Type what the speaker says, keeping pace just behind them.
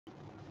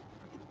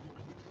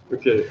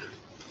Okay,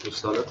 we'll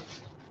start it.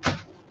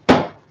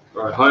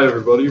 Alright, hi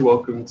everybody,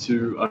 welcome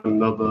to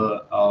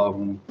another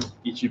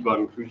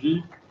ICHIBAN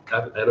KUJI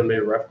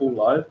anime raffle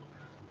live.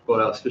 Got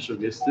our special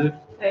guest here.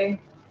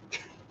 Hey.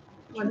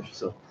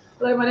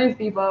 Hello, My name's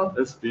Biba.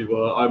 It's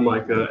Biba, I'm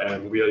Micah,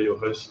 and we are your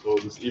hosts for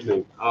this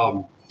evening.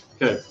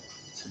 Okay,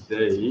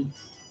 today,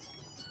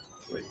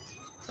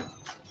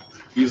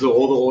 these are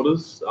all the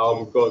orders.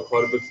 We've got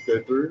quite a bit to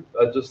go through.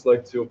 I'd just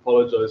like to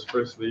apologize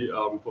firstly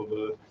for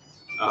the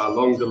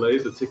long delay,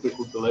 the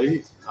technical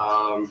delay.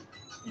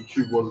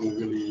 YouTube wasn't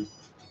really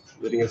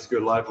letting us go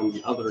live on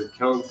the other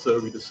account, so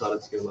we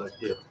decided to go live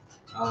here.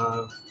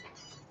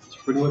 That's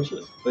pretty much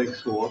it.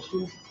 Thanks for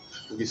watching.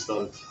 We'll get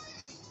started.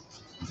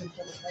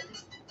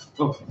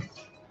 Oh,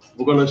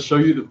 we're going to show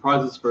you the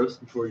prizes first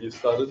before we get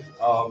started.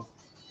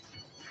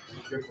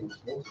 We're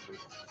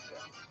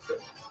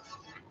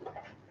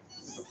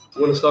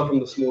going to start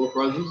from the smaller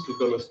prizes. We're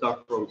going to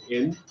start from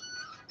N.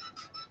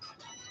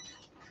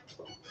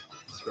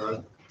 That's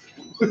right.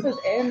 This is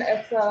N.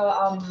 It's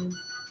a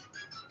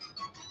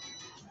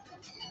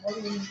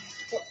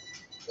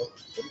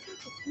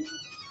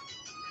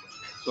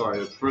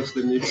Sorry, first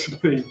let me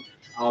explain.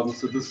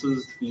 So this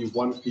is the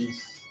One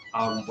Piece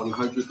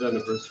 100th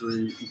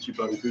anniversary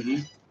ICHIBAN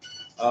KUJI.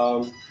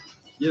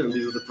 Yeah, and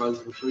these are the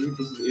prizes we'll show you.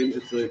 This is N.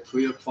 It's a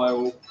clear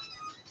file.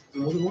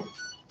 What is it?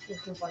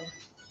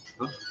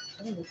 Huh?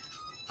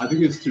 I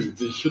think it's two.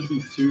 There should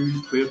be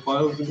two clear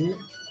files in here.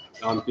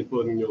 You can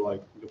put in your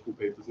full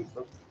papers and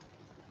stuff.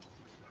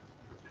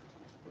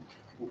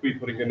 We'll be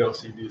putting in our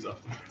CVs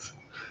afterwards.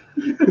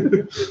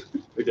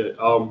 Okay.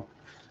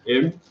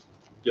 M,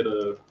 get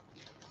a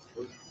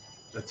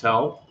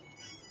towel.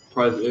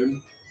 Prize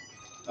M.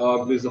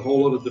 There's a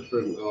whole lot of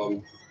different.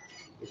 I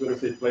was going to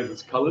say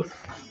flavors, colors.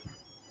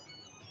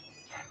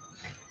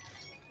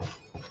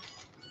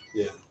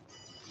 Yeah.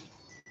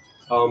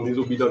 These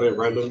will be done at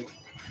random.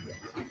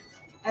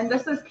 And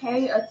this is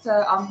K. It's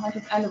a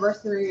 100th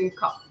anniversary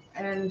cup,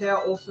 and they're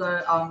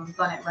also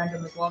done at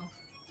random as well.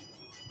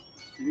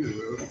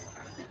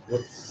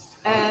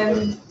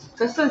 And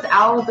this is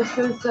L. This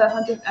is the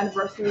 100th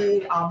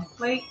anniversary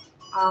plate.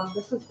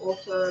 This is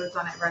also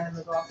done at random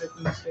as well. So it's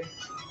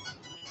two.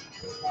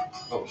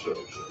 Oh, sure.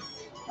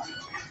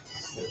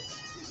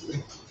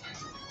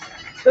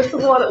 This is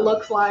what it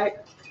looks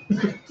like.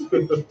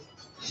 There's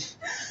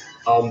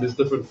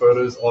different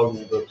photos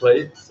on the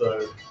plate,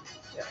 so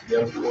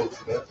yeah, we'll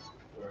see that.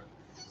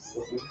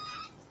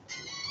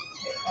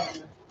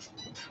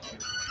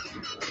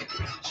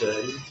 J.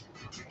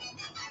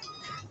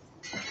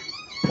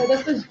 So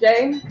this is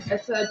J.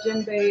 It's a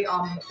Jinbei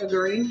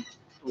figurine.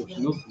 Oh, she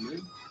knows the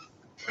name.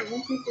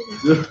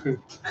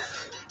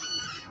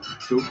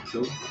 Cool.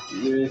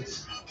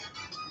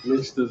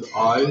 Next is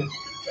I.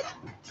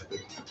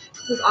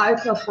 This is I.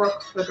 It's a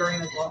Brook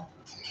figurine as well.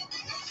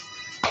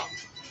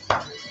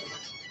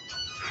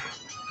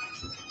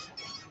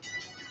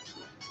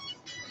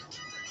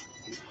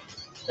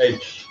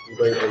 H. I'm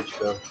going H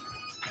now.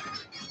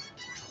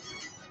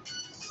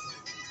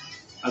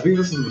 I think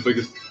this is the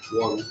biggest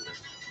one.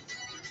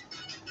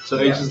 So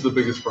H is the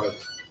biggest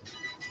prize.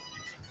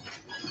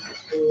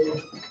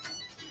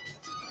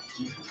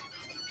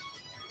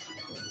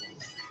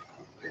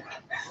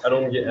 I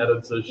don't want to get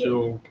added, so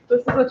she'll. This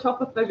is a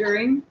chopper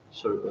figurine.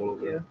 Show all of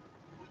them.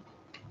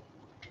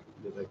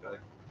 Yeah, that guy.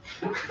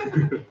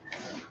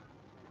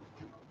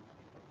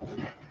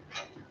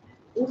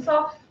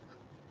 Usop.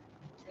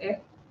 F.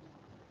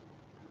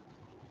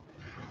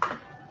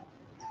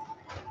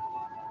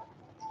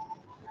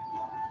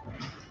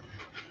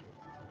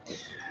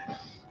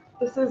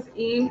 This is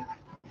E.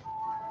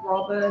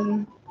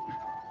 Robin.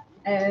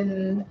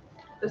 And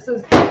this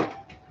is.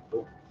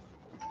 Oh,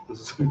 this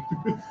is.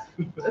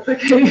 It's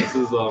okay. This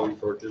is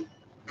Broken.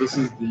 This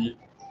is the.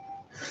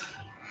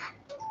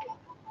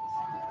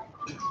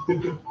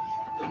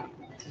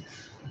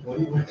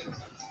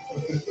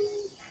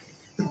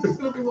 It's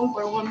gonna be one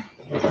by one.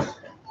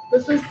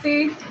 This is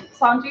C.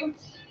 Sanji.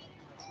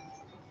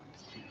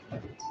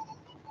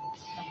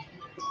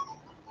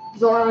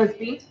 Zoro is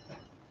B.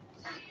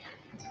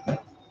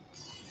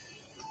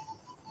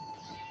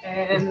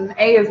 And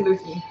A is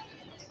Luffy.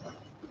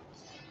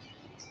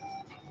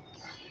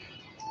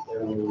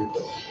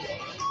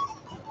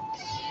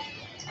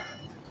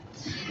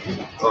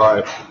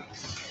 Alright.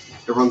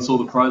 Everyone saw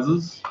the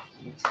prizes?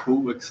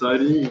 Cool,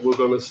 exciting. We're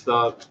going to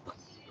start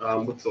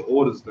with the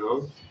orders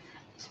now.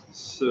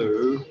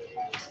 So,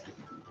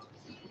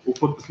 we'll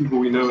put the people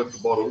we know at the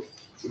bottom.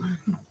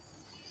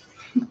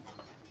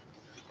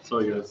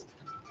 Sorry, guys.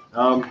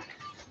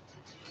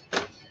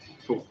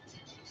 Cool.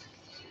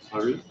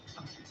 Alright.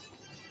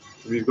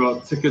 We've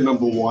got ticket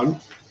number 1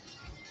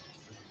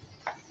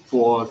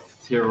 for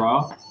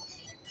Terra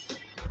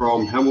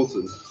from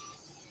Hamilton.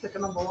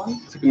 Ticket number 1.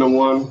 Ticket number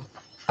 1.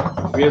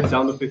 We had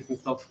sound effects and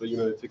stuff, but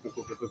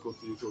technical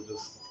difficulties will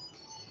just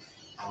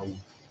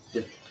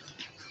yeah.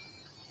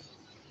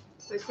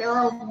 So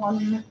Terra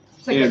 1,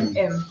 ticket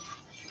M.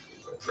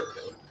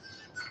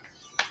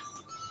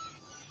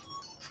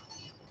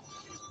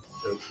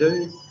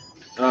 Okay.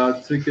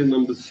 Ticket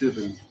number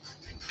 7.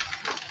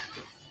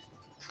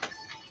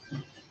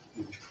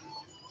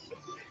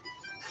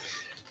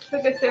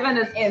 Ticket 7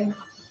 is in.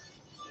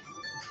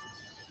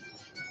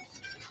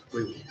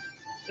 Wait.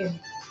 In.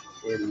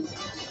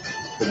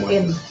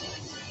 In.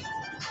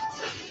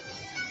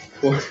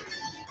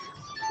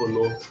 For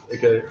North.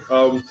 Okay.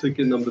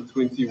 Ticket number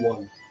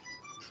 21.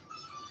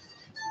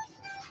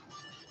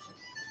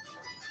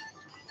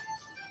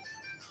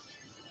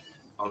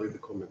 I'll read the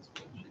comments.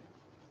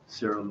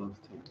 Sarah loves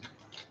Tim.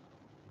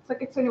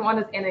 Ticket 21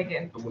 is in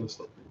again. I'm gonna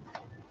stop.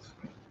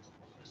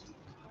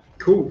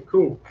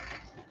 Cool.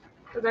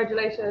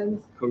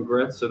 Congratulations.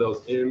 Congrats. So that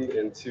was in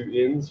and 2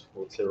 ins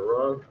for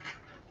Terra.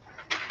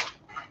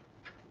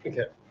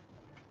 Okay.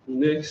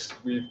 Next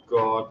we've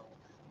got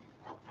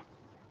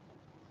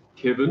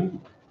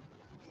Kevin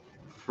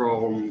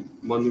from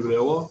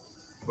Manurewa.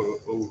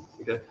 Oh,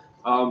 okay.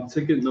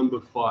 Ticket number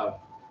 5.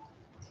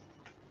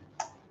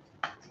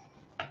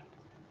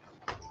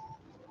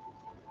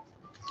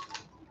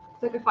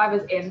 Ticket 5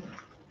 is in.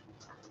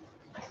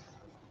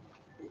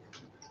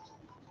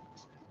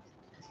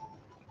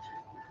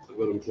 I've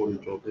got an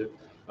important job here.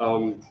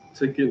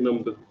 Ticket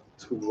number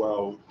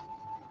 12.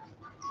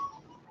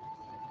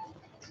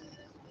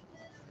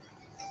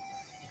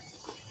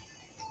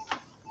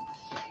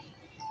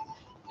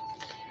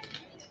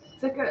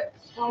 Ticket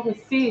 12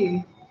 is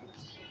C.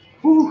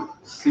 Whew,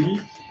 C.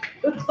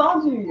 It's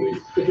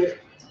Sanji. Wait.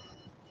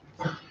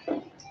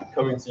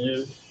 Coming to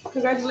you.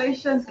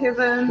 Congratulations,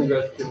 Kevin.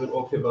 Congrats, Kevin.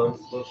 Or Kevin.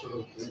 Not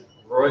sure.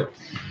 Right.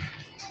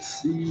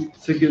 C.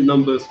 Ticket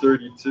number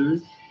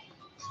 32.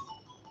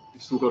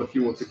 You've still got a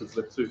few more tickets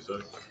left too,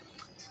 so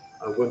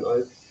when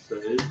I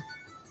say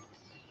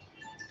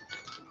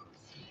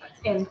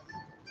In.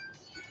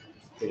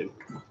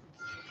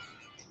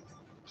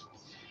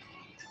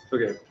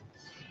 Okay.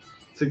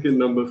 Ticket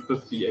number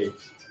 58.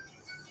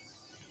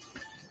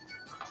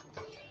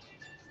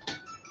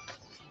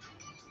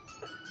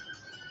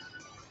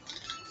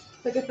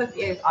 Ticket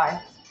 58 is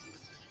I.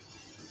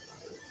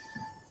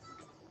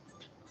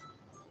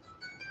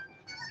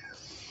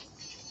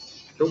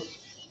 Cool.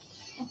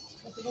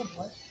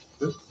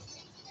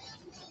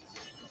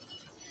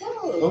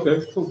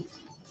 Okay, cool.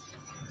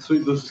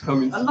 Sweet, this is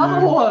coming to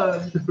Another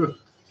one.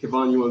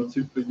 Kevin, you want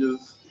 2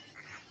 figures?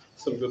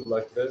 Some good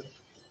luck there.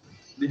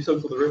 Leave some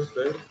for the rest,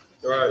 eh?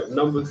 Alright,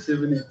 number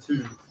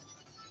 72.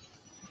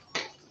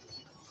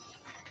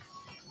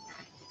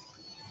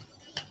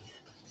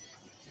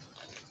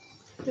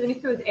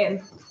 Is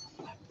in.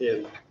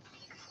 In.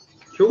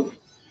 Cool.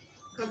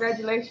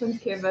 Congratulations,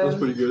 Kevin. That's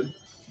pretty good.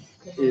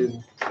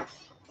 In.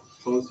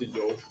 Honestly,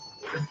 Joel.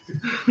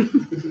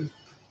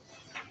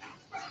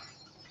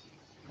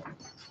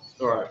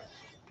 Alright.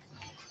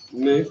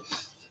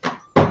 Next.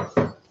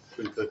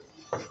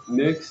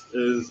 Next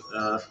is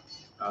wait,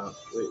 I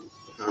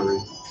can't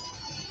read.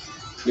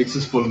 Next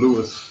is for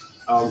Lewis,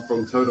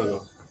 from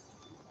Tauranga.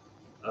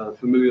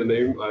 Familiar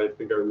name, I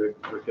think I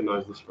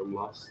recognize this from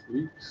last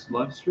week's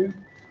live stream.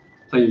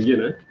 Playing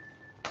again,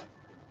 eh?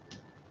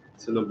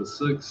 So number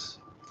 6,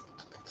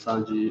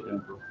 Sanji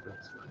and Brook.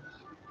 That's nice.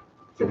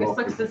 Ticket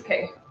 6 is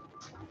K.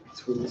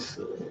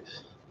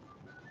 26.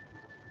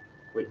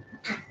 Wait.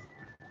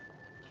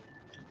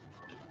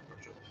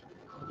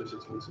 This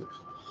is 26.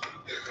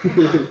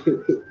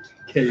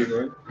 K,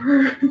 right?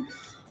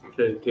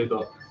 K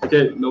dot.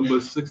 Okay, number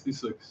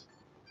 66.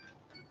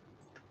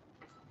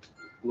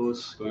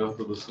 Lewis going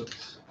after the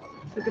 6.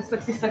 Ticket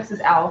 66 is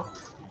L.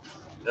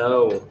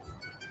 L.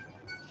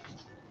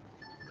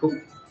 Cool.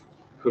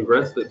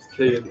 Congrats, that's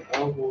K and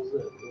L. What was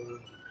that?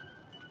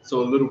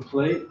 So a little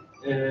plate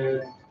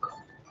and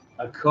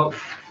a cup.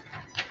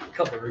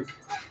 Cutlery.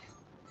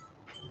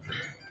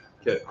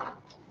 Okay.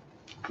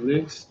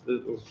 Next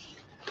is.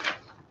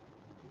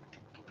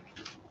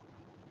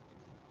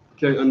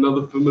 Okay,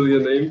 another familiar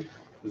name,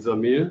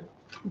 Zamir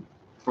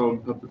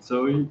from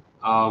Papatoe,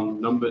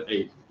 number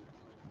 8.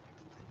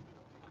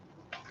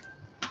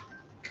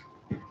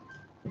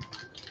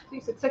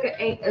 So ticket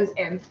 8 is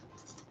in.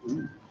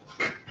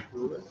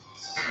 Right.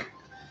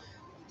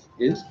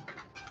 Is.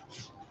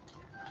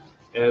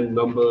 And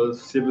number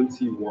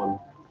 71.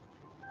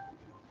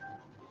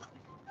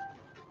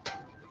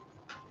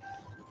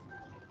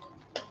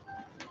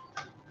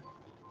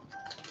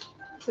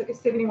 Ticket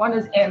 71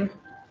 is in.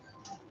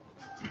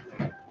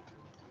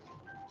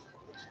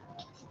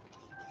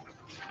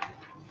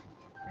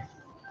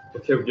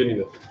 Okay, we're getting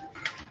there.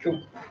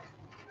 Cool.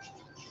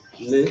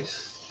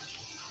 Next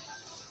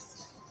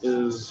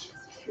is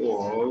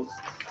for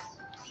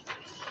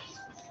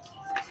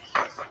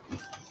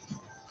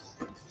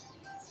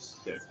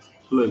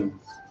Flynn.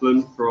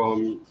 Flynn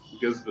from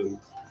Gisborne.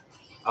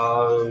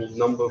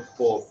 Number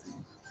 4.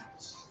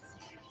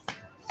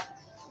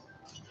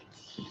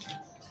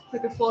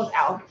 Ticket 4 is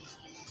L.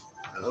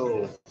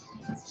 Oh.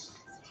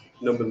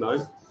 Number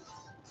 9.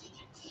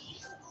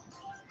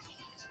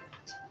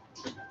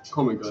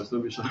 Comment, guys,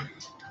 don't be shy.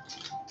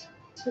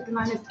 Ticket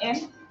 9 is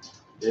in.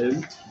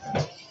 In.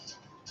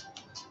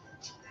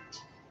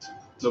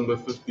 Number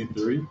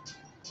 53.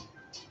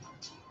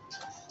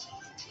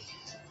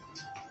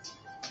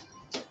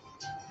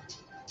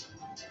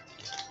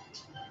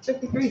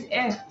 53 is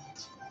F.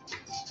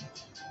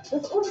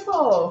 That's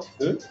also.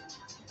 Huh?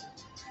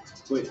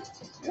 Wait.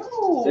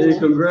 Yo. Hey,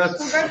 congrats.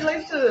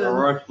 Congratulations. All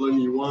right, Flynn,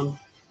 you won.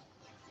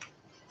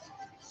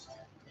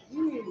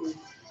 Ooh.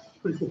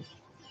 Pretty cool.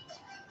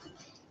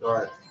 All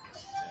right,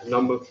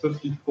 number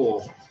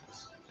 54.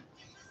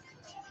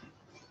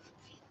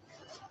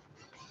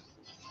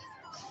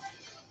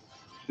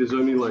 There's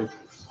only like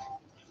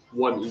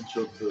one each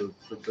of the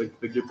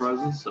bigger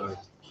prizes, so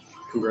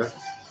congrats.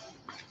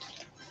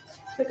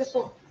 Ticket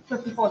for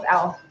 54 is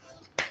L.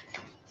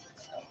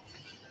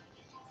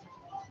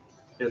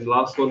 And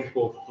last one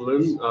for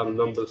Flynn,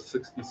 number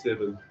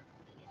 67.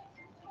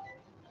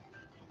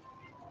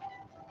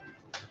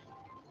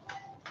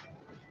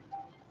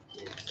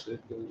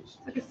 Seconds.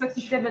 Ticket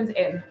 67 is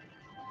N.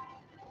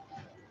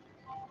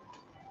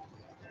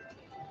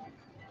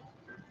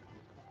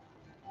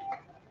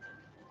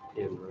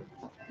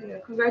 Yeah,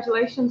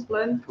 congratulations,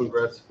 Flynn.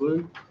 Congrats,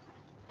 Flynn.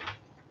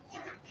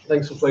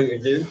 Thanks for playing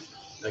again.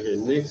 Okay,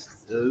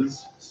 next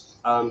is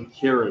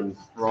Karen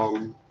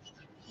from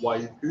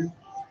Waiku.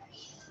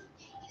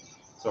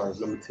 Sorry,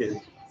 number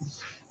 10.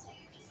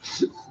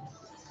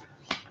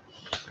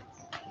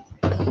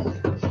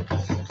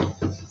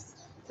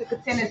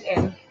 Ticket 10 is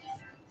N.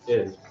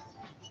 N.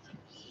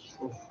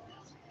 Oh.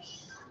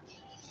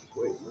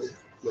 Wait,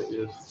 my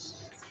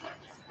ears.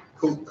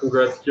 Cool.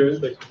 Congrats, Karen.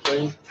 Thanks for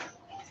playing.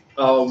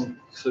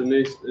 So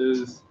next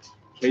is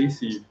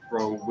Casey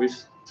from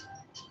West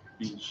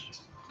Beach.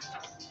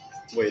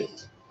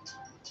 Wait,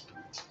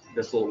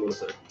 that's all I'm gonna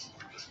say.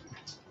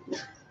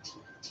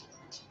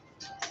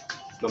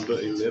 Number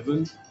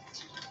 11.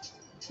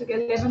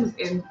 Ticket 11 is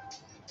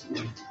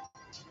N.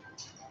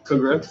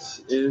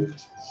 Congrats, and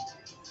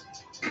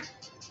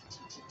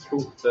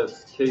cool.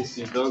 That's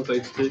Casey done.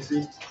 Thanks,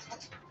 Casey.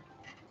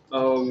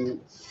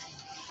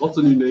 Lots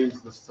of new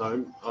names this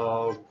time.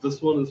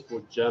 This one is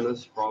for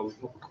Janice from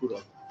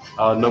Hokura.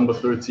 Number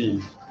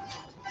 13.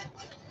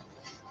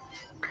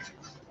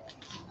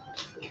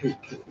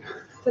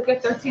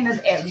 Ticket 13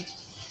 is M.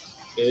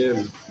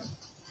 And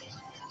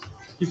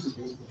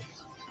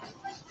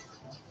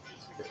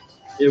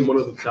in one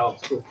of the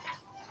towels. Cool.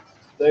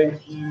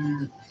 Thank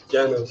you,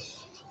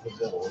 Janice, for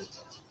that one.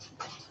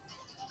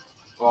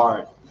 All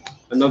right,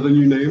 another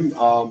new name.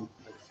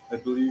 I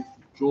believe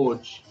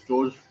George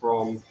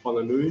from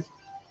Whanganui.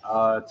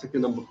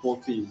 Ticket number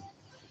 14.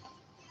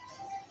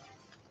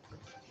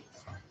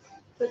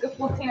 Ticket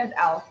 14 is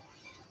L.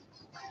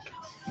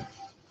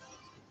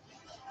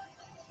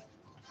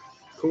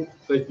 Cool.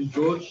 Thank you,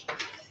 George.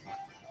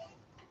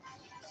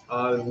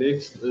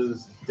 Next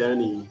is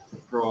Danny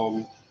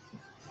from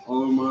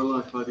All My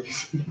Life, I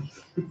guess.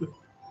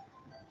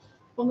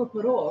 From the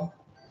Peru.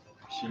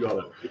 She got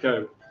it.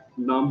 Okay,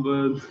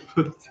 number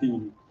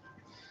 15.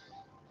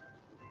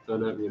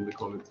 Don't have me in the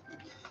comments.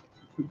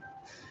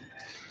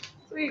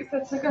 Sweet, so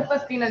ticket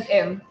 15 is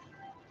M.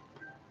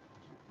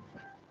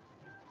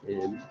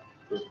 And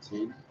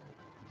 15.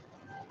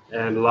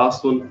 And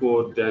last one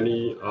for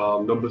Danny,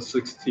 number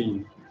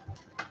 16.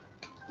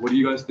 What do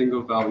you guys think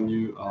of our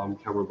new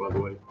camera, by the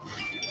way?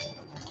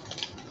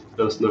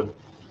 Let us know.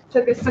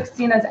 Ticket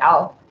 16 is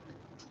L.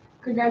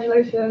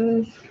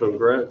 Congratulations.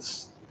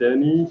 Congrats,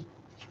 Danny.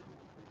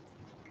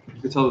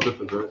 You can tell the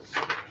difference,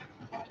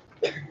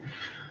 right?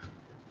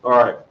 All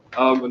right.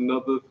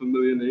 Another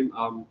familiar name,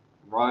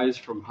 Rise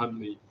from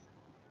Huntley.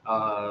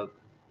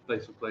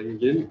 Thanks for playing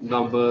again.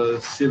 Number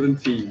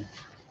 17.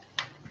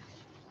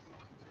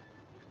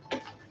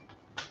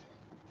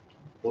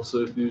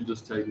 Also, if you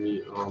just take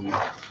me,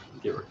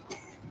 get rid.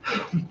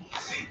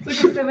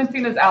 Ticket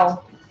 17 is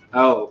L.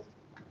 L.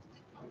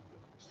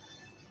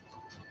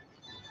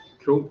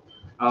 Cool.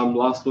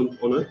 Last one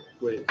on it.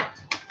 Wait.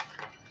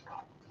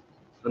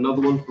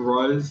 Another one for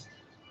Rise.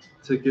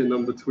 Ticket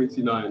number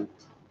 29.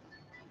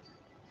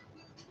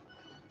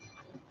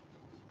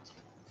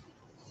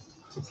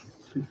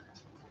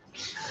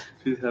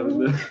 Who's having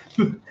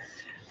that?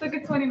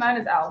 Ticket 29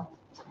 is L.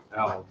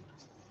 L.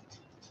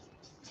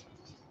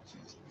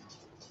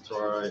 It's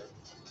alright.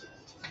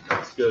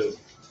 That's good.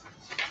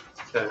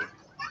 Okay.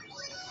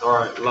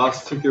 Alright,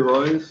 last ticket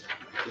Rise.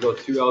 We got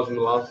 2 hours in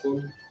the last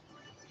one.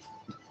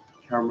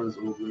 Cameras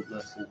all good,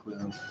 nice and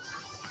clear.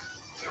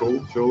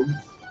 Cool.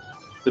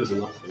 Bit of a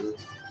last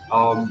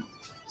one.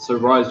 So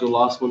Rise, your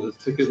last one is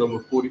ticket number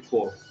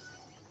 44.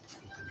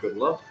 Good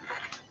luck.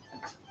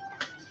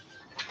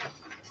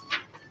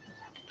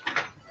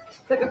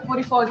 Ticket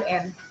 44 is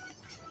N.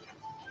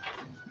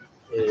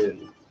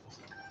 And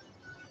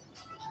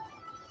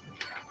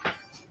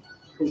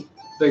cool.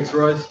 Thanks,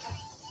 Rise.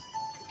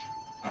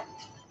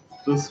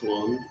 This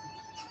one.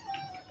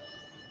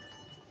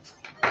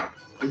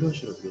 Maybe I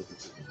should have built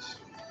this.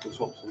 We'll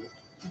swap some.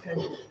 Okay.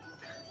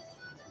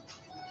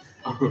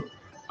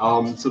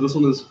 So this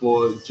one is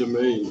for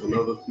Jermaine,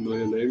 another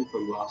familiar name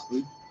from last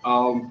week.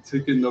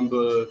 Ticket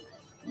number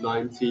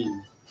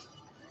 19.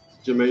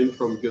 Jermaine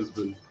from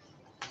Gisborne.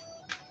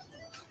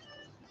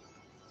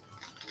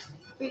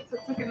 Wait, so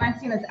ticket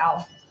 19 is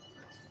L.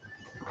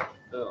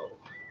 Oh.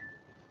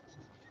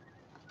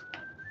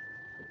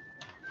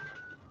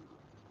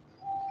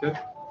 Okay.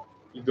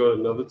 You got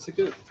another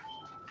ticket.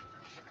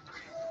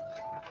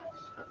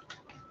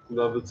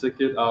 Another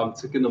ticket.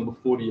 Ticket number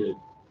 48.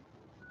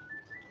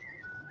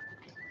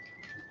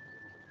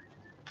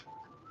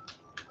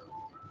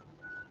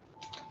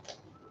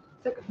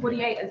 Ticket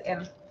 48 is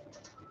M.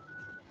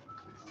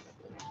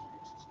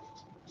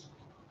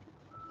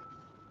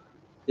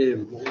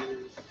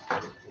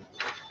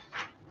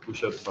 We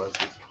show the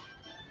prices.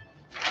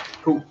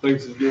 Cool.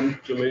 Thanks again,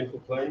 Jermaine, for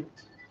playing.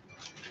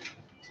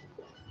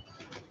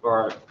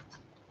 All right.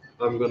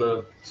 I'm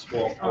gonna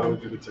swap. I'm gonna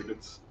do the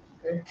tickets.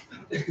 Okay.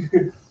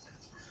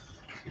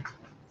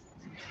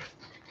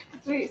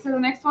 Sweet. So the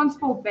next one's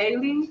for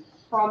Bailey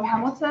from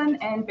Hamilton,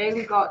 and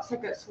Bailey got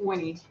ticket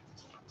 20.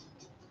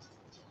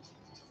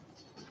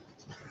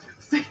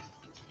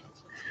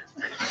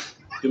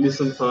 Give me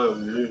some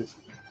time. You.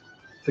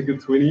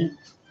 Ticket 20.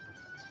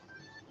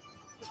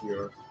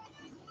 Yeah.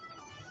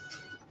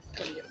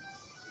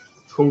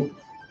 Cool.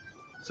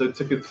 So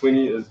ticket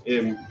 20 is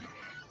M.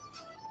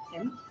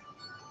 M?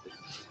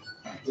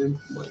 M?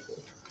 My God.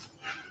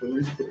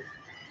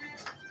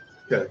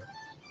 Okay.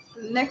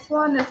 The next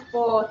one is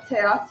for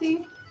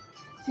Teati.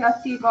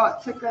 Teati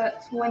got ticket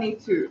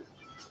 22.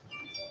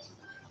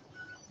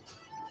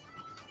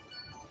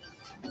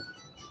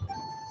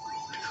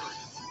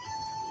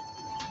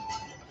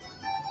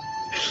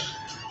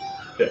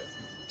 Okay.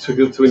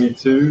 Ticket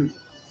 22.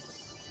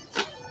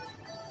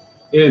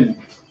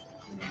 N.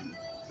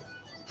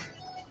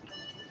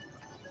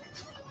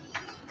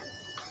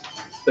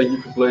 Thank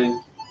you for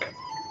playing.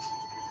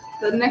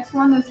 The next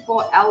one is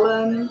for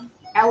Ellen.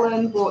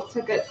 Ellen bought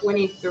ticket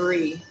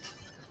 23.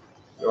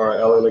 All right,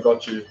 Alan, I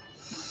got you.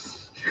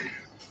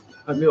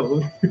 I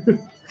know.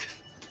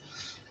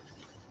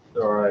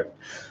 All right.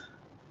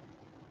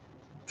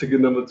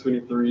 Ticket number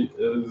 23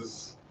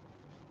 is.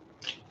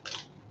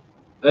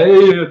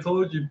 Hey, I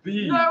told you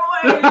B. No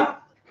way!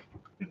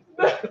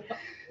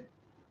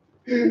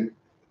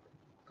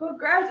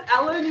 Congrats,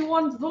 Ellen, you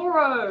won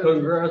Zoro.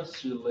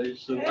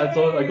 Congratulations. Hey,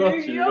 I got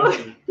you.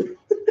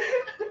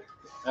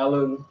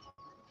 Alan.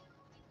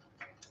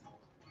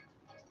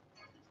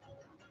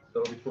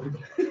 That'll be fun.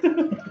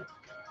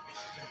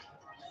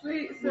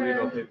 Sweet, We need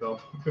our so PayPal.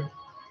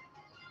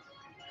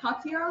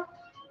 Katia?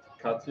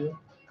 Katya?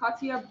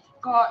 Katia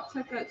got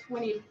ticket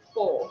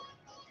 24.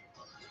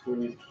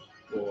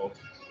 24.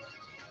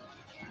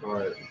 All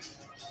right.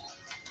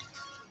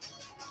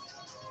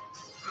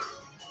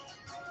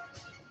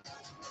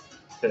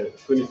 Okay,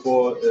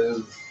 24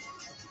 is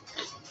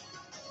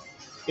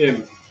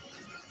M.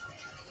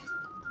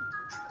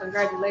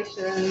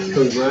 Congratulations.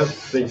 Congrats.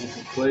 Thank you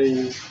for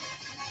playing.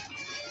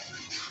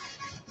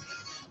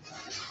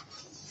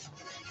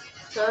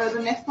 So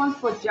the next one's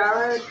for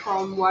Jared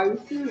from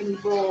Waiuku, and he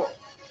bought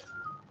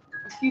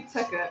a few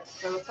tickets.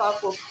 So we'll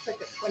start with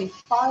ticket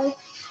 25.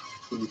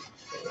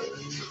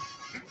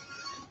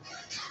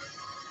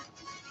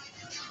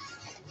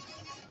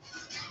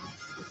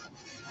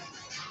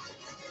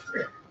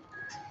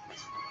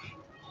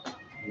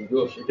 Oh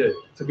gosh, okay.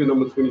 Ticket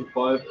number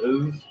 25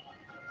 is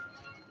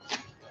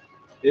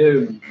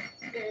M.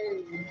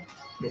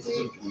 This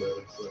is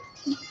dramatic, so.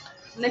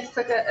 Next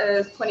ticket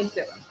is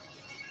 27.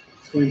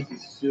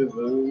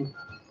 27.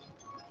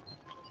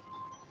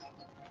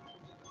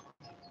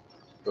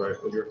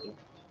 Alright, what do you reckon?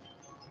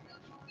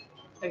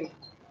 Okay.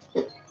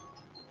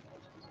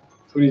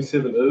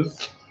 27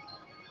 is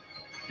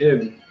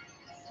M.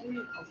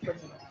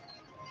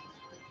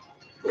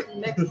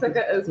 Next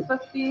ticket is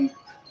 50.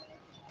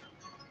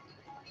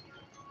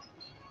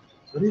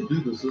 How do you do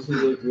this? This is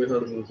like way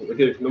harder than this.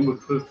 Okay, number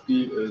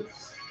 50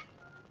 is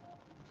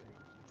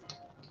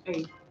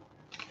A.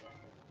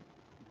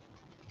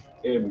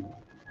 M.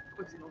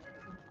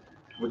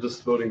 We're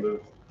just building the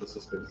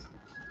suspense.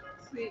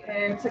 Sweet.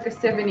 And ticket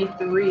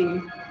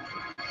 73.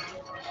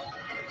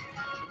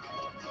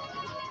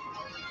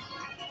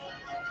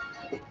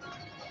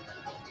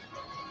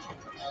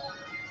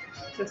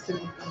 Just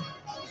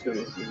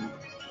 73.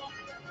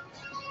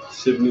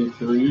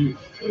 73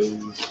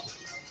 is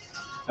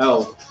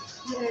L.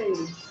 Yay.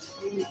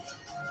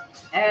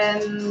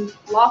 And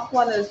last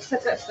one is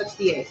ticket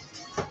 68.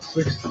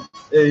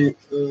 68.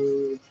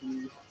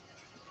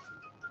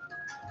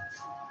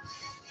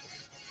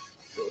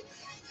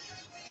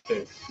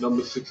 Okay,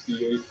 number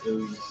 68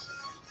 is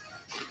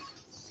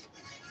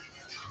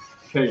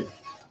K.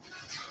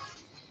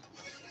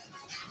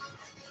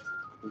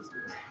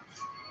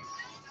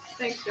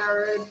 Thanks,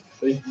 Jared.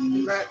 Thank you.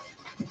 Congrats.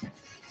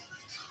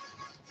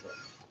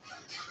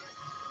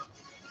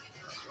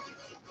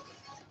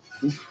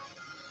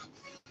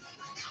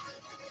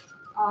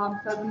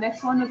 So the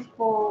next one is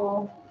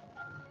for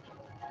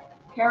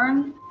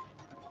Karen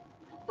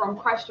from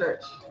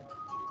Christchurch.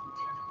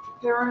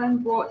 Karen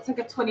bought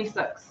ticket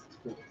 26.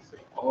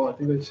 Oh, I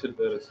think I should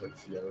better like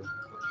Sierra.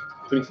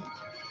 26.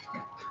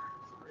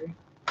 Sorry.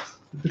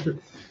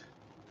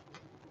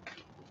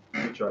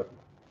 Good try.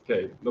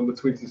 Okay, number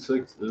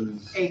 26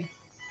 is A.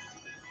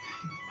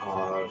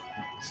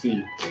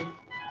 C.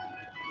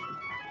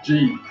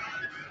 G.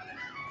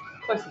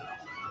 Close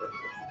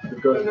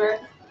enough. Good.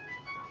 Congrats.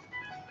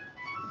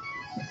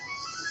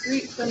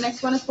 Sweet. The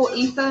next one is for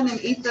Ethan, and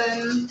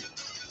Ethan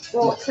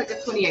bought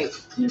ticket 28.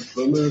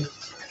 November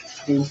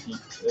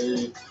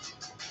 28.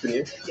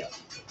 28? Yeah.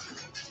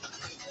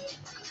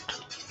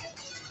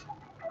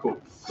 Cool.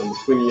 Number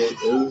 28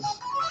 is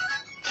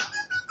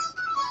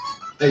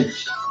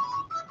H.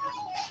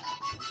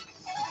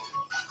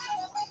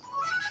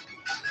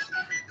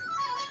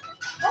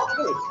 Oh,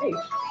 wait, H.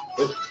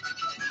 Wait.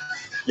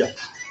 Yeah.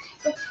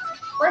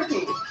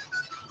 Frankie.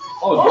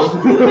 Oh,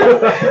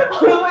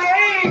 Oh,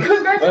 hey,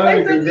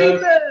 congratulations,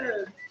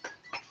 Ethan.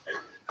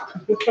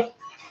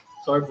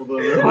 sorry for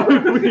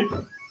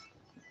the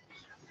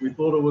we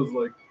thought it was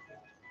like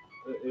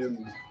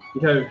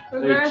okay.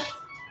 Congrats. H.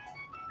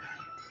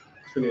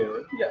 28,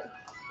 right? Yeah.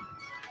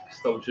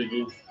 Just double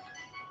checking.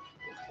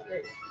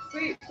 Okay.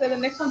 Sweet. So the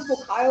next one's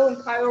for Kyle,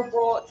 and Kyle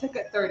brought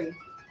ticket 30.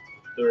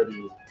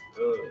 30.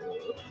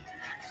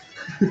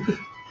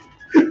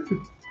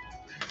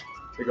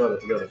 I got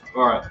it.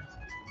 Alright.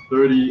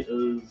 30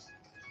 is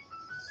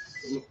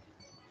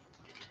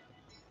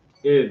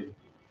in.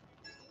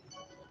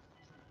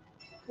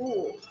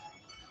 Cool.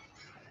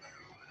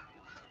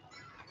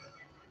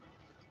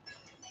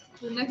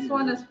 The next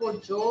one is for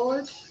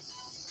George,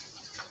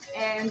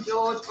 and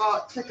George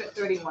got ticket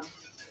 31.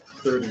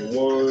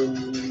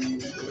 31.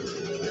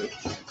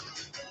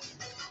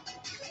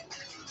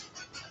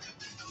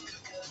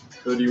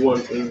 31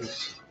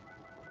 is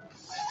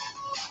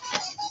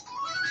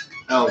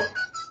L.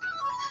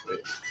 Wait.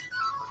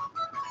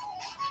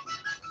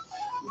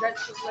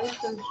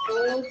 Congratulations,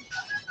 George.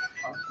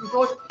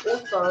 George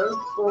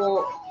also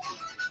brought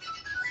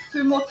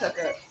 2 more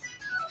tickets.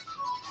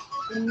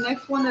 The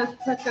next one is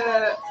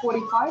ticket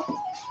 45.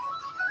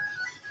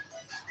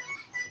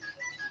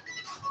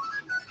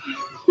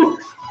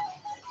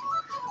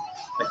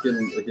 I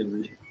can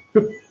read.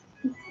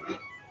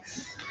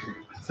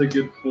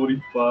 Ticket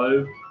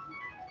 45.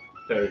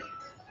 Okay.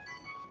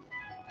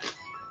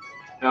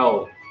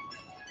 L.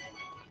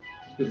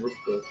 Good work,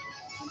 though.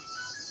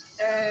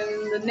 And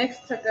the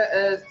next ticket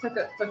is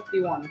ticket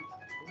 51.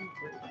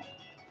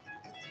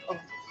 Oh.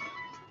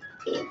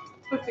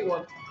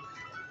 51.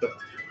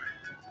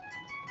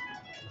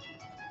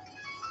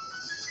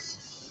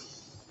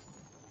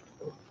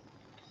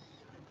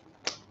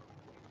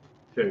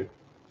 Okay.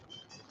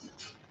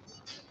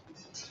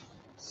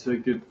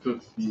 Ticket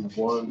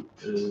 51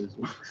 is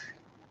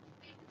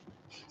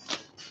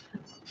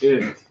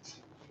in.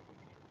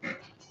 I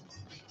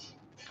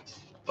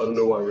don't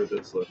know why I read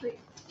that slow.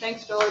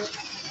 Thanks, George.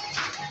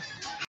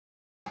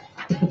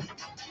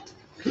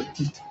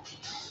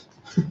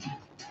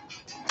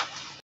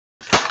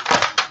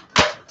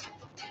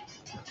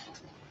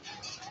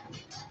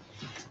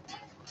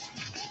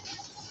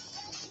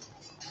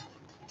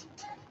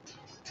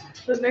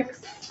 The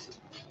next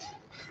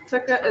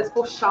ticket is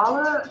for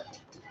Charlotte,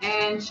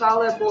 and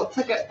Charlotte bought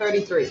ticket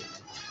 33.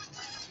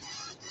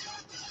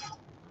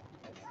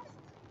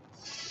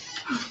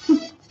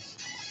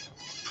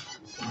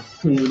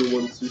 Little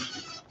one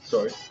sushi.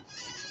 Sorry.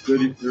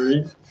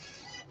 33.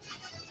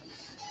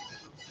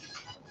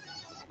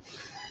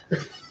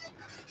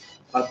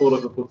 I thought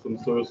I could put some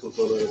soy sauce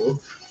on it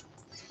all.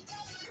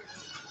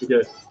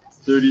 Okay.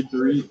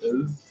 33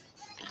 is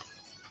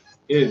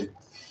in.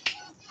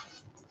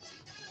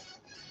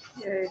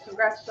 Yay,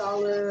 congrats,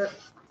 Charlotte.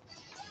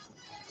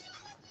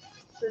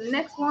 The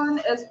next one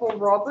is for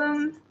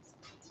Robin.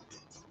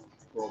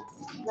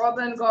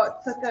 Robin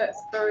got ticket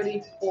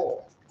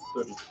 34.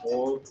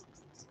 34.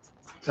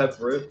 Tap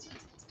red.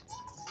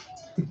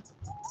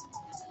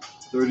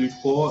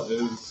 34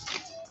 is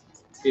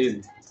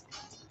in.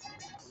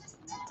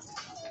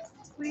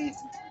 Sweet.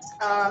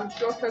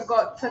 She also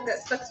got ticket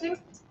 60.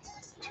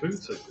 2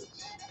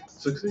 tickets.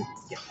 60?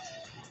 Yeah.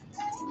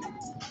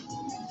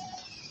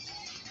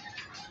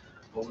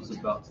 I was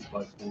about to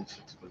buy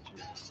 46, but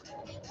yeah.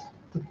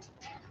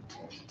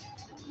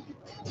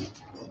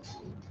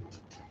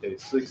 Okay,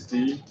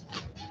 60.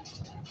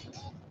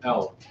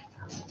 L.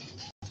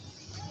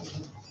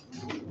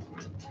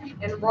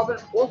 And Robin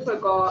also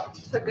got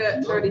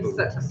ticket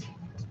 36.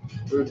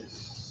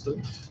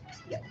 36?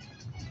 Yeah.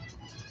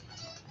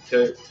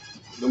 Okay,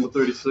 number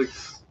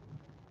 36.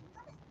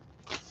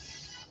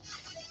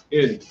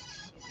 In.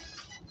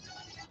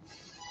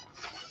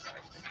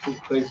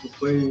 Thanks for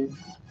playing.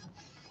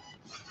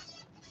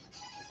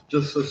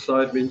 Just a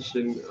side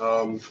mention,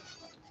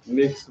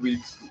 next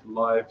week's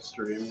live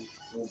stream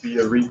will be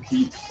a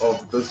repeat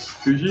of this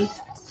KUJI.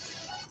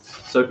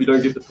 So if you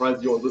don't get the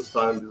prize you want this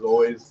time, there's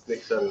always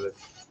next Saturday.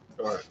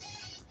 Alright.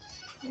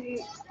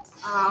 Okay.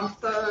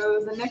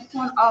 So the next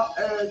one up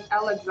is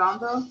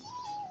Alexander.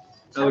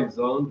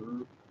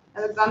 Alexander.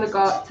 Alexander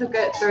got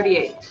ticket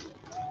 38.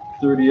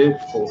 38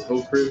 for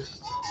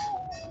Hillcrest.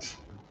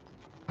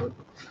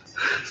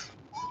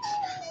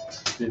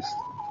 Yes.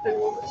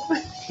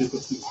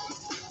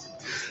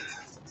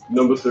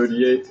 Number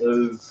 38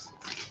 is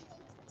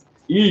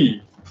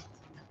E.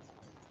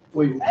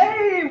 Wait.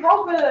 Hey,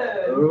 Robin!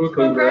 Oh,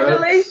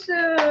 congrats.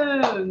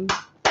 Congratulations!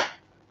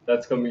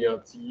 That's coming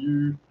out to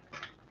you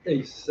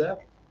ASAP.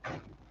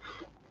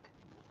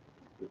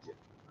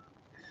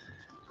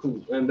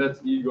 Cool. And that's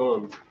E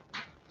gone.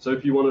 So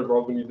if you wanted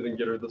Robin, you didn't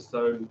get her this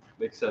time.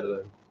 Next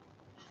Saturday.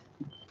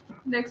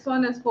 Next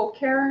one is for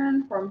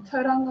Karen from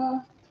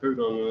Tauranga.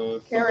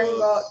 Karen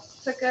got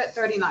ticket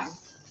 39.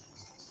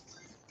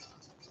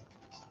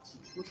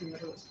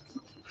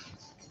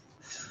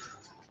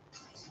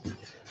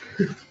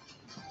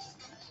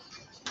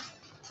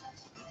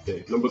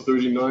 Okay, number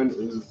 39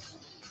 is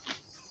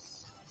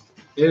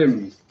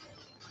M.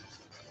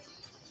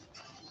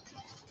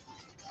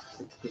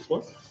 This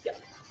one? Yeah.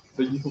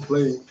 Thank you for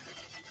playing.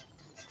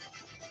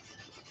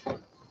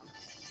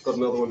 Got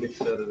another one next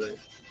Saturday.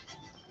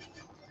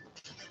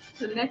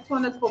 The next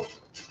one is for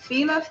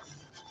Phoenix.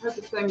 I hope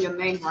it's saying your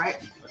name right.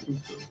 I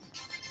think so.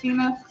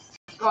 Phoenix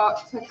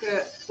got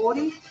ticket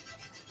 40.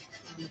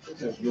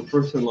 Yeah, your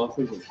first and last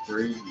name was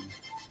crazy.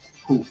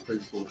 Cool,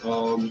 crazy cool.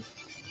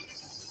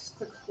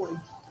 Ticket 40.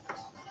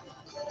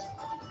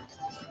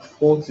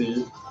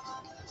 40.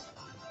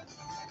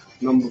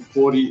 Number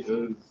 40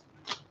 is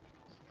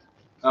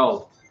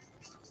L.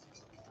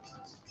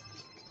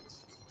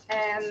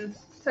 And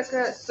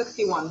ticket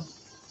 61.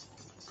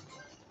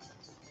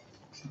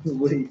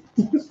 Wait.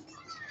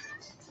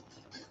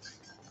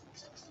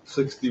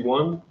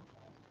 61.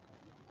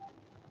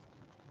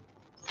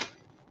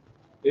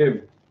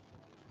 M.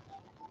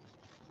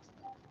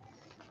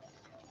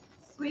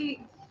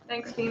 Sweet.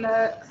 Thanks,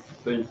 Phoenix.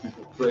 Thank you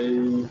for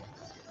playing.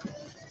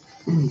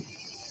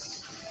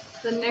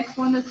 The next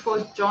one is for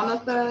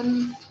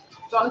Jonathan.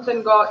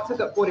 Jonathan got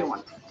ticket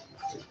 41.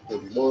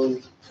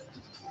 41.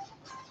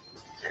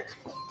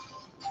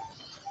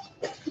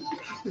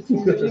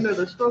 You know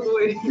the struggle.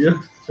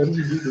 Yeah, how did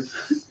you do this?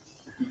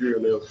 You do your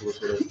nails for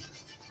this one.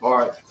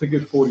 Alright,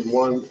 ticket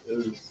 41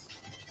 is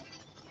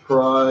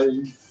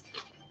prize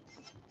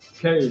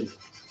K.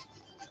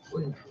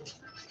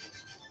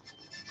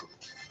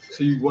 So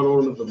you went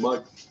on to the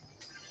mic.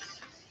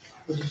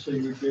 Let's just say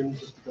your game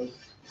just because.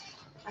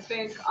 I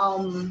think I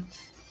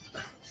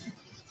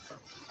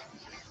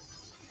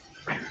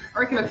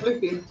reckon it's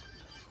Luffy.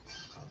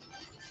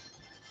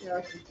 Yeah, I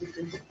reckon it's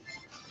Luffy.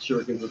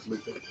 Sure, can just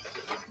make it.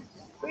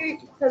 Sweet.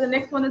 So the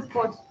next one is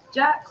for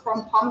Jack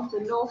from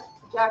Palmerston North.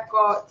 Jack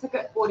got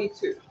ticket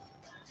 42.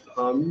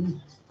 42.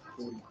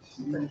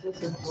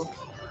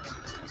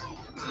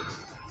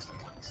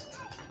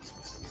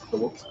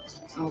 Come on.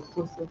 Oh, of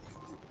course.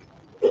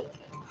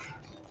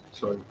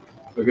 Sorry.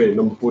 Okay,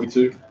 number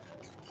 42.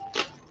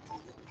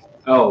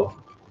 L.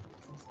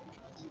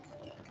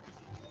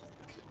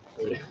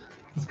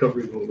 It's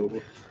covering all over.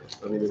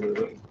 I didn't even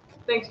know that.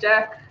 Thanks,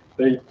 Jack.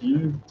 Thank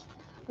you.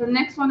 The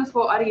next one is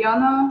for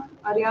Ariana.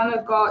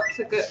 Ariana got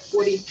ticket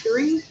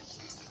 43.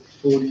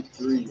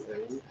 43,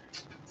 eh?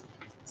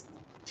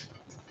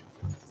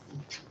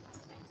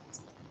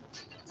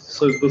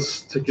 So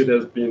this ticket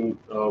has been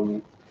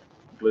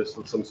blessed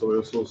with some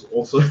soy sauce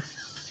also.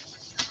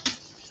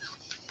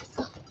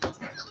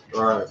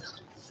 Alright.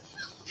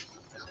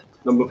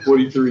 Number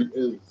 43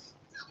 is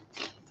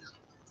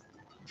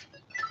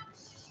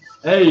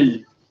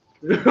A.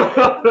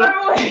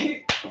 No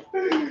way!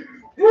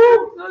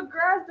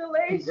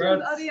 Congratulations,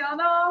 Congrats.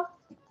 Ariana.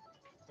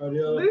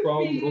 Ariana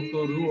from Luffy is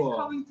Rotorua.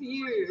 coming to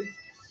you.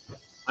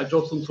 I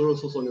dropped some soy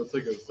sauce on your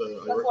ticket,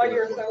 so That's why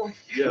you're so.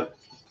 Yeah.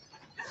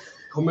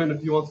 Comment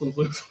if you want some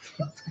soy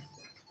sauce.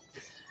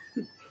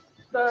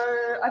 So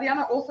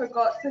Ariana also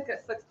got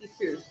ticket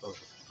 62. Oh.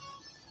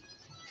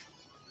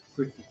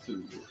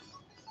 62.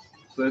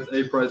 So that's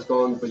A price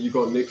gone, but you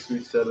got next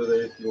week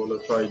Saturday if you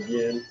want to try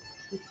again.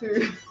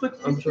 62.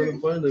 I'm trying to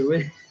find it.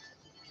 Wait.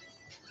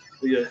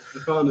 Okay, I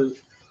found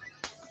it.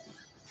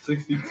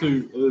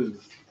 62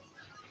 is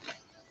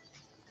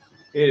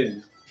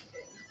N.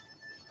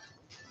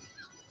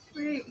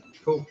 Sweet.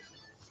 Cool.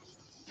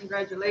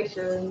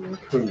 Congratulations.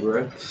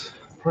 Congrats.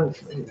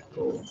 Price A.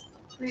 Oh.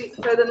 Sweet.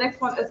 So the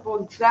next one is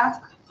for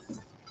Zach.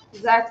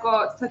 Zach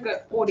got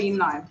ticket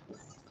 49.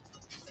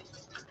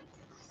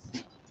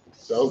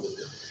 Sounds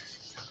good.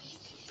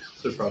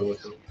 So proud of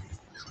myself.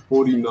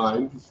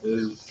 49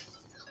 is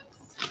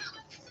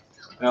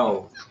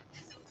L.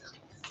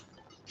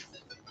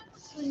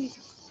 Sweet.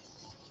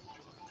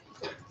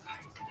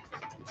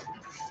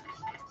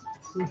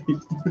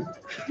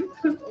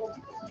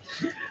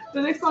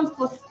 The next one's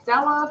for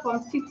Stella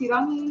from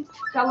Titirangi.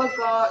 Stella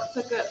got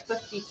ticket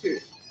 52.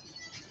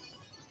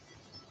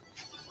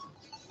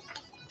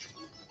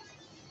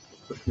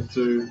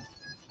 52.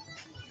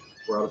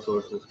 We're out of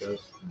socials, guys.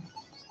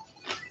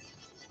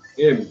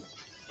 M.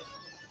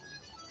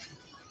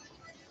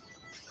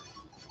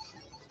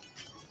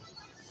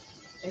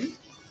 M?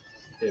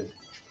 M.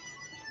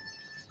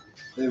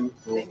 M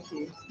for Thank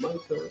you. my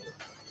turn.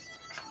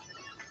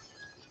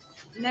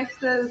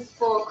 Next is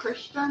for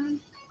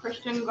Christian.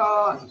 Christian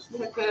got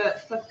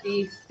ticket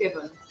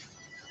 57.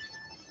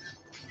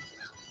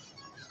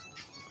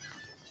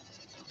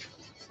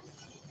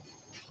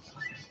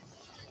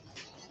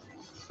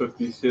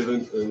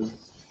 57 is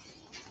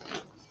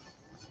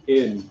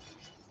N.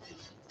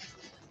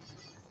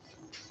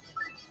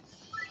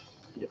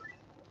 Yeah.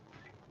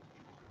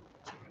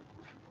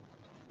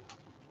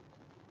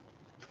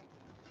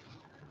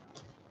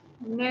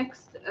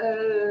 Next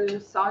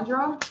is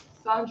Sandra.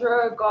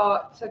 Sandra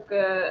got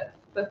ticket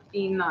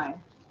 59.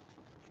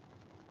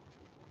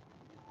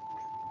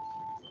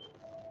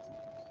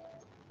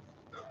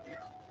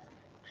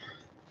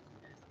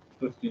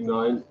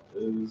 $59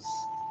 is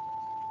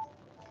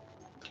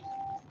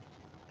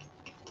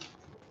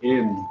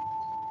in.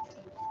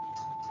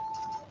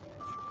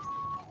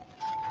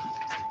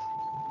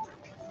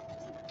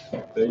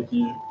 Thank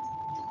you.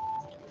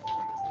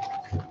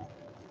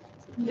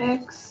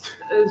 Next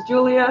is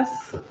Julius.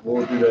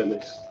 We'll do that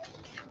next.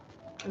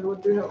 And we'll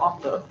do him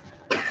after.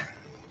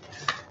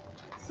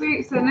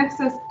 Sweet. So next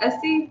is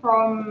Essie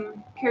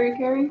from Kerry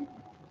Kerry.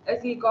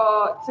 Essie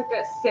got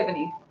ticket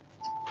 70.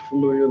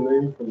 Familiar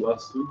name from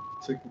last week.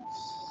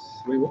 Tickets.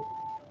 Wait, what?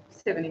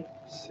 70.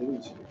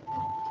 70.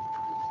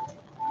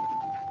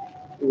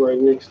 Right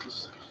next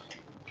is.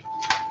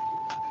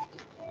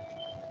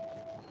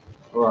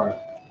 Alright.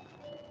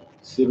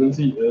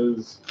 70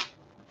 is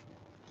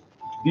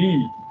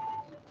D.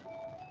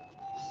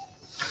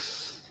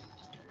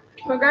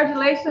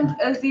 Congratulations,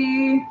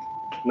 Essie.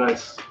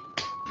 Nice.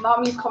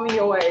 Nami's coming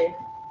your way.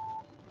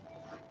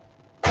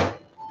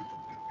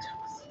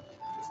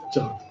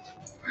 Jealous.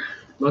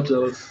 Not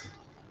jealous.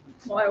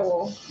 My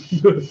wall.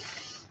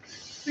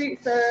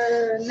 Sweet.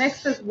 So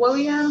next is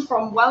William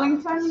from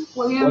Wellington.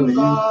 William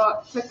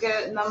got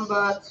ticket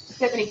number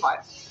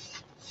 75.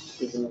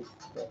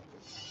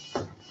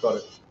 Got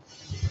it.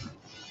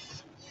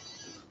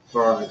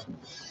 Alright.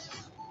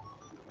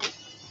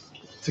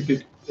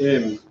 Ticket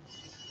M.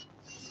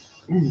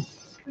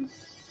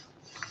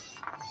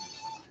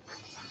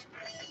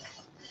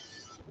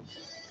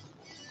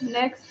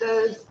 Next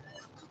is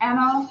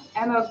Anna.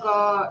 Anna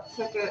got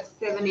ticket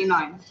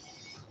 79.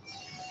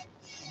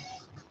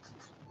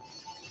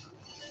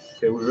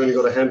 Okay, we've only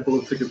got a handful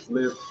of tickets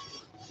left.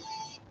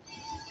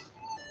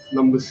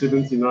 Number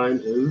 79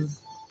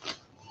 is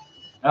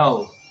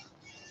L.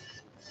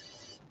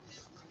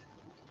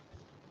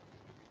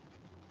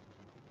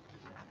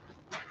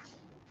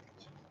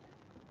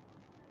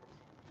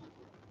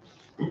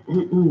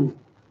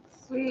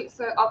 Sweet.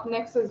 So up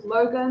next is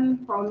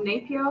Logan from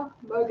Napier.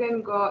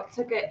 Logan got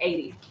ticket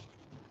 80.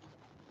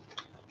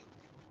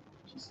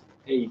 Just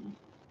 80.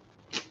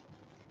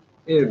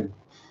 M.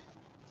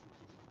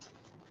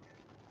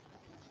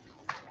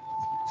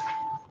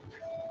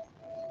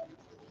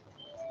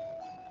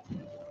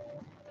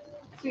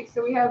 Sweet.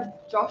 So we have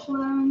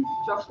Jocelyn.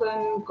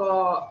 Jocelyn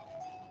got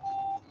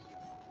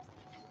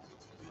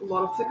a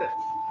lot of tickets.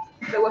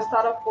 So we'll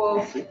start off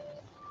for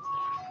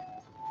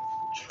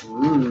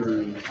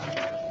True.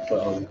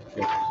 But,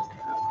 yeah.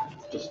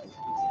 Just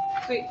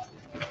sweet.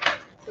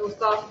 So we'll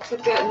start with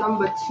ticket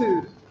number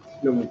 2.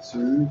 number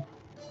 2.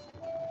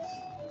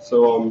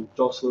 So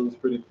Jocelyn's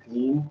pretty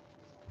keen.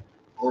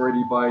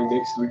 Already buying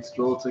next week's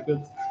draw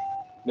tickets.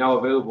 Now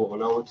available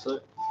on our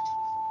website.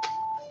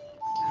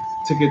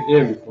 Ticket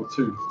M for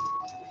 2.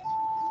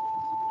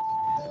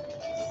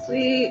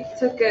 Sweet.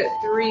 Ticket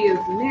 3 is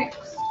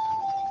next.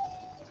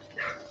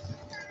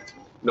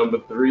 Number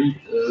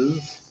 3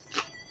 is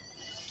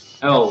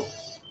L.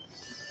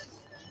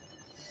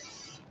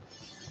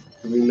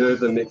 Do we know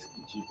the next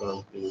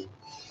ICHIBAN thing?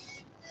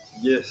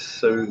 Yes,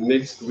 so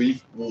next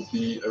week will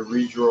be a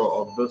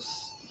redraw of this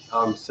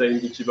same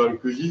ICHIBAN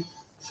KUJI.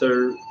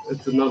 So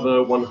it's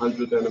another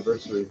 100th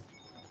anniversary.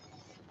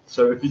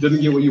 So if you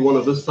didn't get what you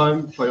wanted this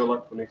time, try your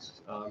luck for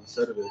next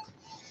Saturday.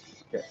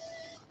 Okay.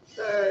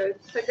 So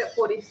ticket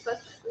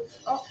 46 is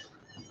up.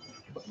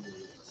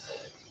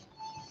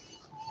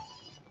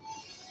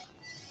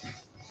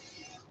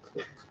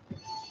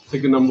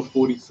 Ticket number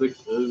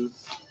 46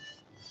 is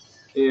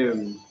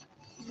M.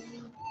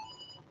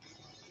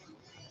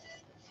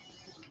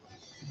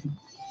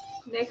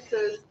 Next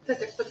is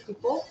ticket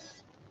 64.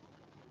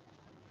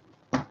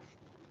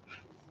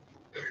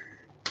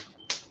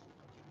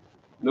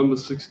 Number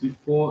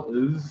 64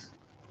 is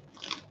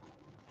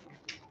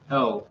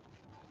L.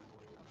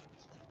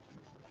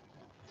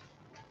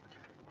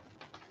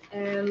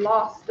 And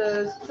last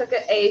is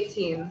ticket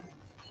 18.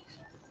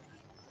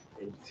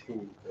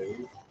 18,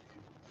 baby.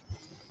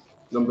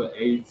 Number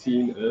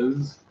 18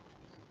 is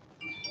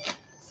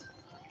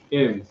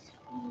M.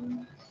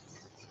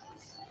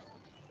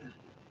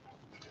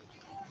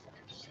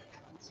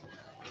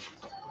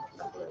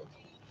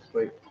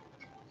 Wait.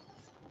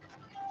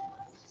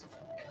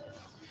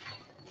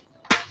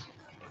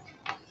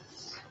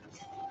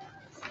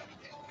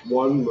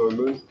 One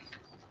moment.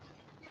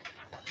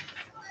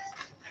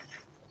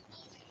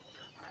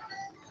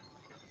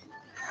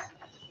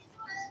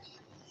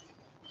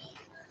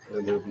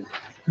 And it'll be.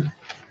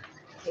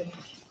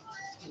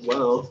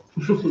 Wow.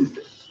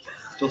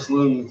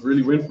 Jocelyn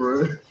really went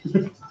for it.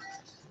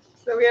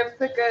 So we have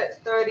ticket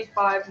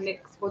 35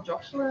 next for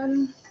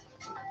Jocelyn.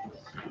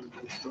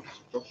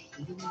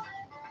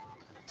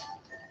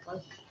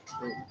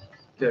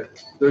 Okay,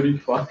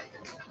 35.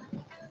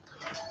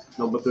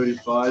 Number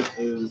 35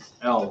 is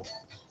L.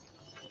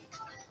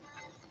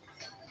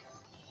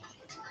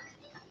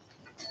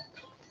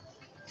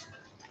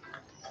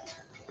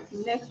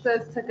 Next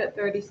is ticket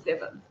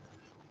 37.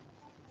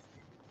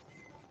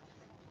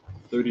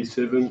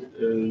 37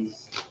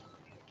 is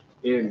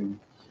M.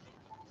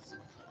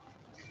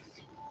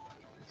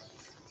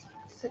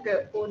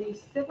 Ticket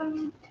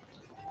 47.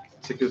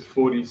 Ticket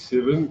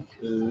 47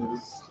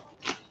 is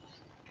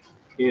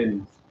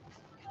N.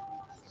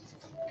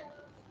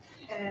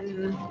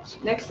 And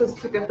next is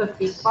ticket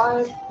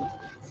 55.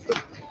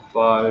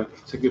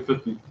 5. Ticket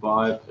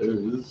 55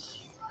 is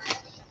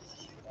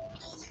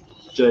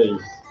J.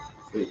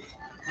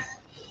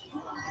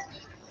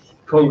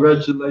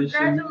 Congratulations.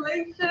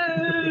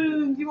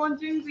 Congratulations! You won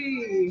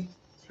Jinbei.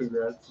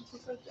 Congrats.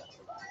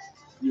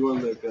 You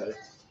won that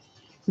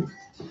guy.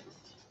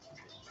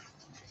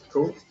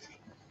 Cool.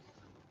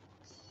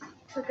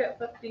 Ticket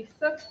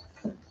 56.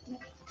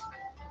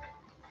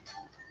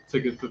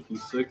 Ticket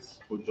 56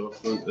 for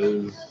Jocelyn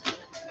is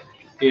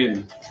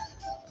N.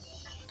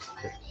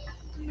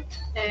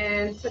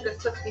 And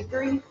ticket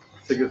 63.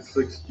 Ticket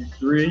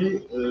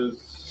 63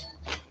 is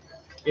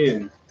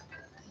N.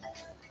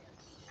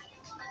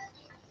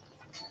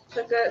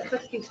 Ticket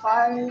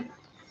 65.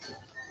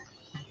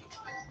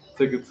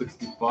 Ticket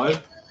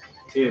 65,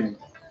 N.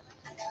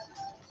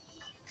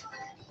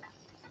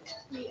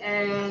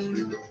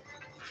 And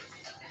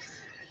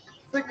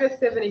ticket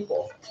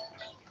 74.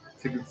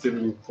 Ticket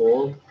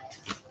 74,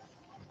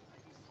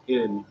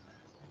 N.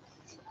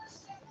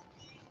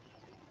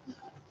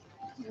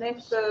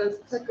 Next is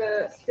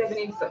ticket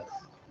 76.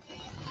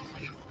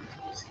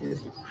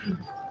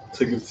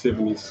 Ticket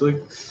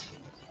 76.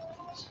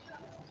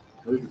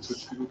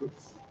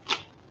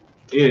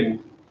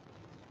 N.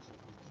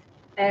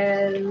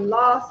 And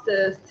last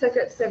is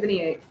ticket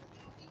 78.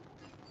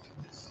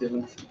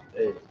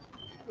 78.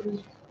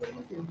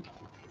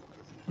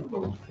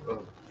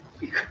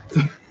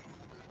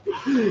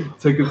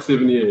 Ticket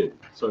 78.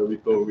 Sorry, we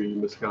thought we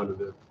miscounted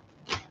it.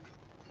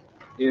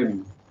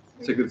 M.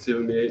 Ticket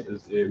 78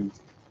 is M.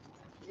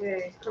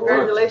 Yay.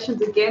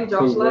 Congratulations again,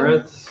 Jocelyn.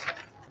 Congrats.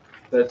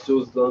 That's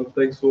yours done.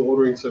 Thanks for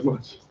ordering so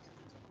much.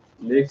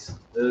 Next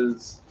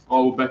is,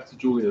 we're back to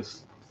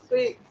Julius.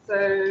 Sweet.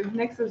 So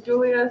next is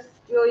Julius.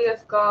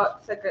 Julius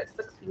got ticket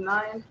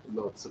 69.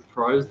 Not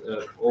surprised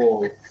at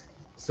all.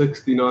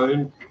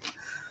 69,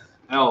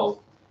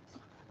 L.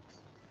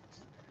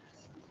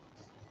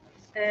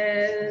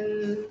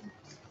 And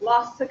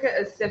last ticket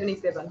is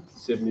 77.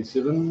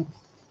 77,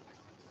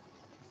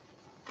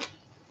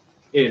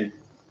 N.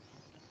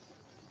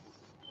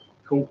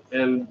 Cool.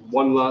 And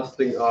one last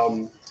thing,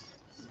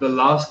 the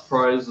last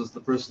prize is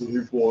the person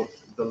who bought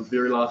the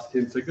very last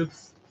 10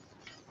 tickets.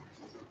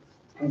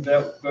 And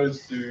that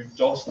goes to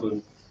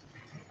Jocelyn.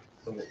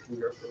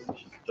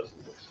 Congratulations,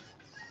 Jocelyn.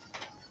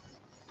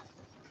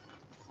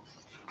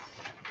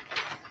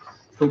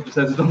 Cool, just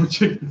had to double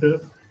check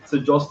there. So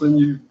Jocelyn,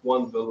 you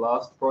won the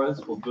last prize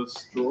for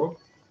this draw.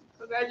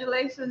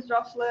 Congratulations,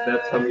 Jocelyn.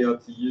 That's coming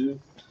out to you.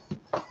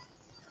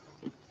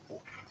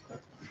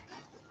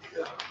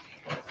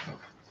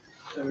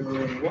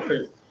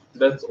 Right.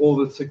 That's all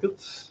the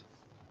tickets.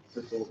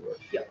 That's all right.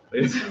 Yeah.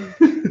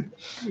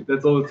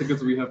 That's all the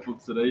tickets we have for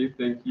today.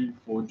 Thank you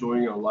for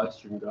joining our live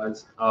stream,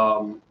 guys.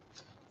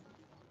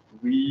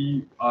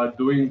 We are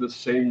doing the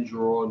same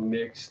draw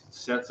next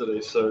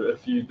Saturday. So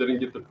if you didn't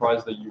get the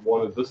prize that you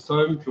wanted this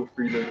time, feel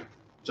free to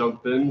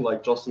jump in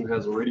like Jocelyn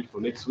has already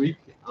for next week.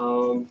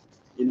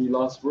 Any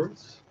last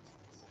words?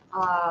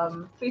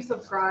 Please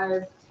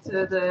subscribe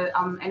to the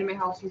Anime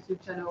House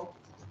YouTube channel.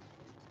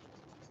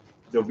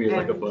 There'll be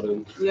like a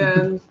button. Yeah,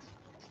 and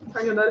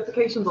turn your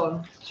notifications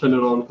on. Turn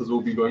it on because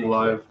we'll be going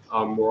live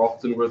more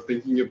often. We're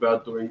thinking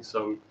about doing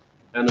some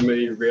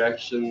anime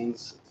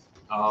reactions,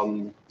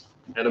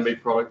 anime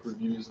product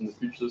reviews in the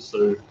future.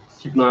 So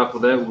keep an eye out for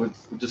that. We're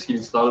just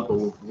getting started, but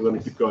we're going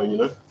to keep going, you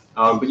know.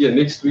 But yeah,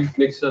 next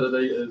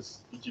Saturday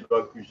is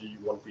ICHIBAN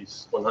KUJI One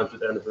Piece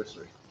 100th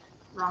anniversary.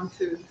 Round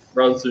 2.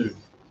 Round 2.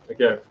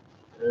 Okay.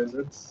 And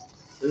that's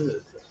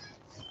it.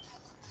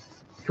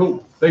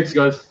 Cool. Thanks,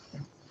 guys.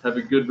 Have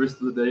a good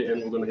rest of the day,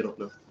 and we're going to head off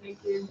now. Thank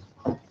you.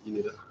 You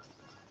need it.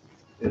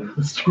 Yeah,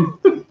 that's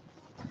true.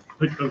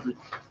 Recovery.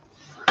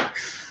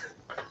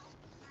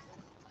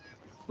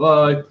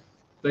 Bye.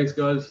 Thanks,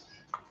 guys.